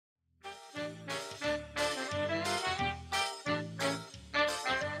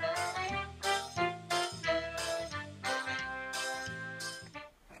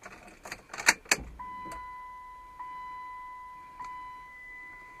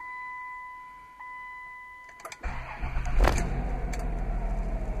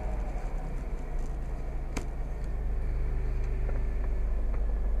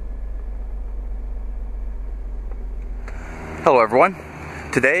Hello everyone.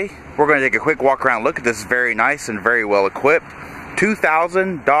 Today we're going to take a quick walk around look at this very nice and very well equipped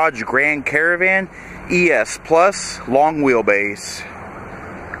 2000 Dodge Grand Caravan ES Plus long wheelbase.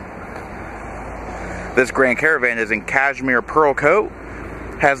 This Grand Caravan is in cashmere pearl coat,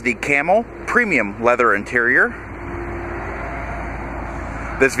 has the camel premium leather interior.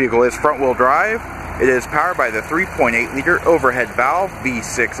 This vehicle is front wheel drive. It is powered by the 3.8 liter overhead valve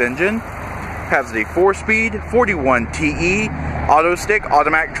V6 engine. Has the 4-speed 41 TE auto stick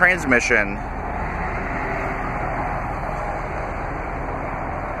automatic transmission.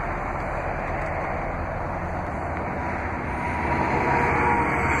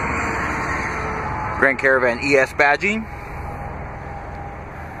 Grand Caravan ES badging.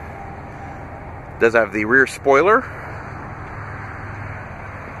 Does have the rear spoiler.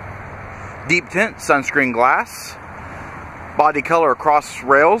 Deep tint sunscreen glass. Body color across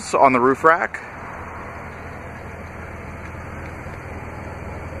rails on the roof rack.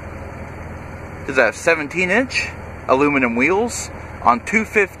 Does have 17-inch aluminum wheels on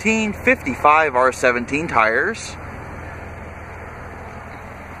 215/55 R17 tires.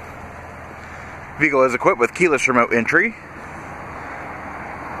 Vehicle is equipped with keyless remote entry.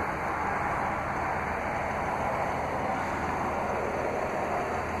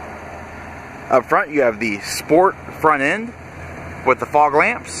 Up front you have the sport front end with the fog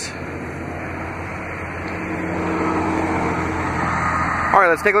lamps. Alright,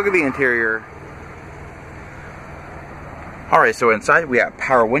 let's take a look at the interior. Alright, so inside we have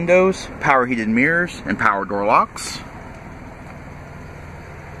power windows, power heated mirrors, and power door locks.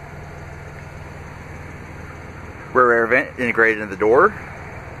 Rear air vent integrated in the door.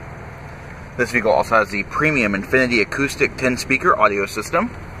 This vehicle also has the premium Infinity acoustic 10-speaker audio system.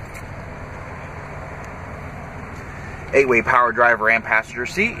 8-way power driver and passenger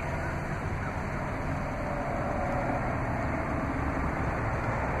seat.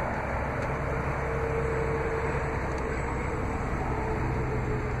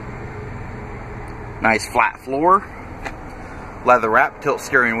 Nice flat floor. Leather wrap tilt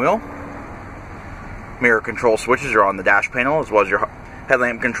steering wheel. Mirror control switches are on the dash panel, as well as your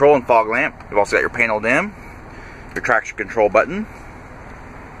headlamp control and fog lamp. You've also got your panel dim, your traction control button.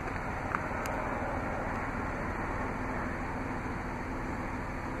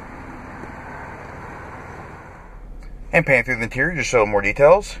 And panning through the interior, just show more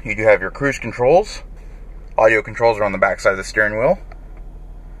details. You do have your cruise controls. Audio controls are on the back side of the steering wheel.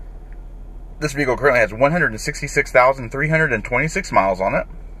 This vehicle currently has 166,326 miles on it.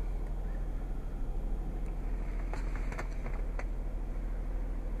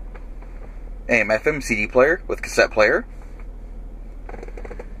 AM/FM CD player with cassette player.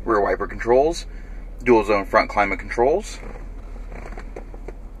 Rear wiper controls. Dual zone front climate controls.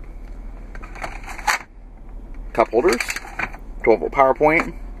 Cup holders, 12-volt power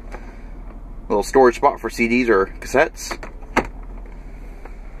point, little storage spot for CDs or cassettes.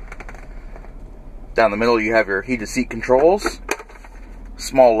 Down the middle you have your heated seat controls,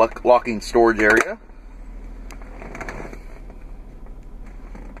 small locking storage area.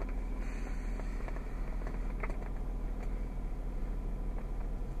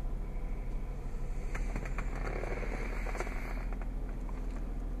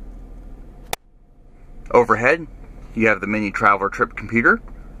 Overhead, you have the mini traveler trip computer.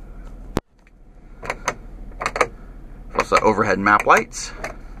 Also overhead map lights,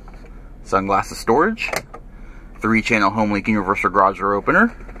 sunglasses storage, 3-channel home link universal garage door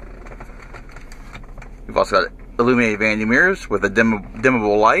opener. You've also got illuminated vanity mirrors with a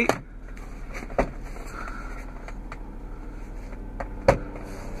dimmable light.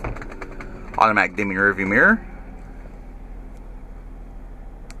 Automatic dimming rearview mirror.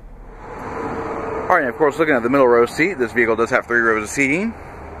 Alright, of course, looking at the middle row seat, this vehicle does have 3 rows of seating.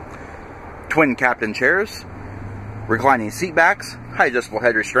 Twin captain chairs. Reclining seat backs. High adjustable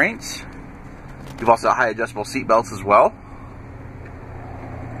head restraints. You've also got high adjustable seat belts as well.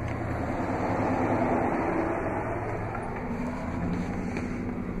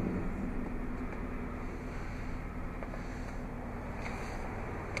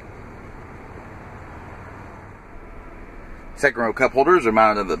 Second row cup holders are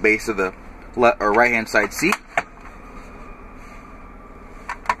mounted at the base of the right hand side seat.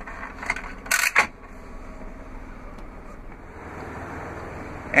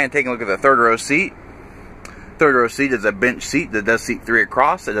 And taking a look at the third row seat. Third row seat is a bench seat that does seat 3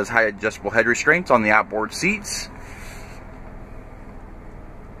 across. It does high adjustable head restraints on the outboard seats.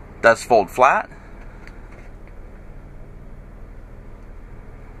 Does fold flat.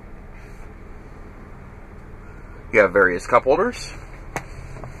 You have various cup holders,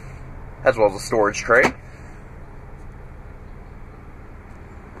 as well as a storage tray.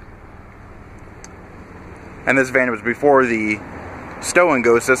 And this van was before the stow and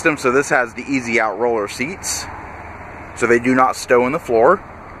go system, so this has the easy out roller seats. So they do not stow in the floor,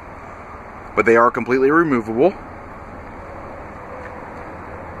 but they are completely removable.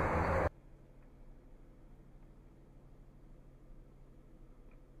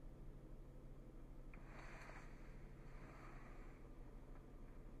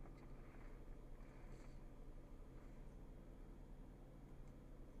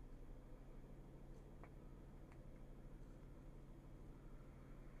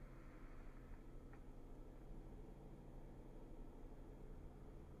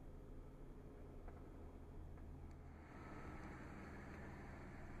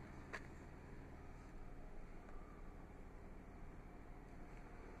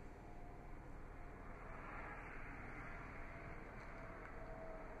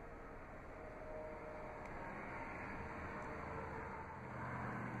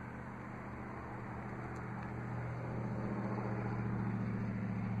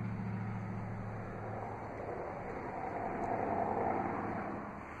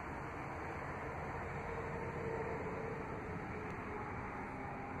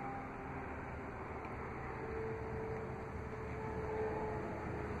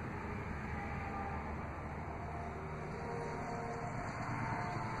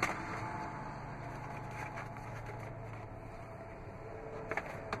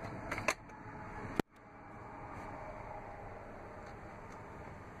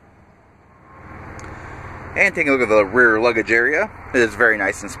 And taking a look at the rear luggage area, it is very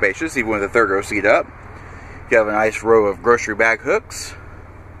nice and spacious, even with the third row seat up. You have a nice row of grocery bag hooks,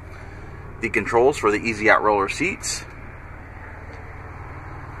 the controls for the easy out roller seats,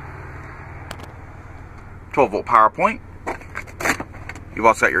 12-volt power point. You've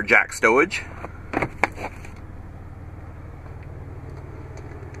also got your jack stowage.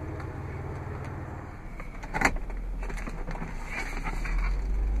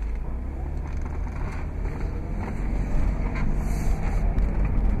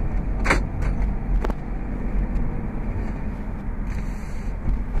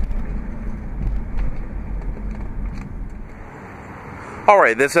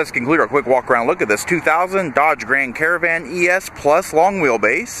 Alright, this does conclude our quick walk around look at this 2000 Dodge Grand Caravan ES Plus long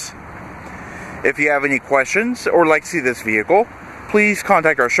wheelbase. If you have any questions or like to see this vehicle, please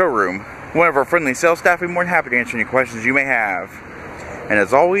contact our showroom. One of our friendly sales staff will be more than happy to answer any questions you may have. And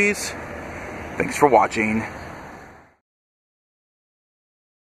as always, thanks for watching.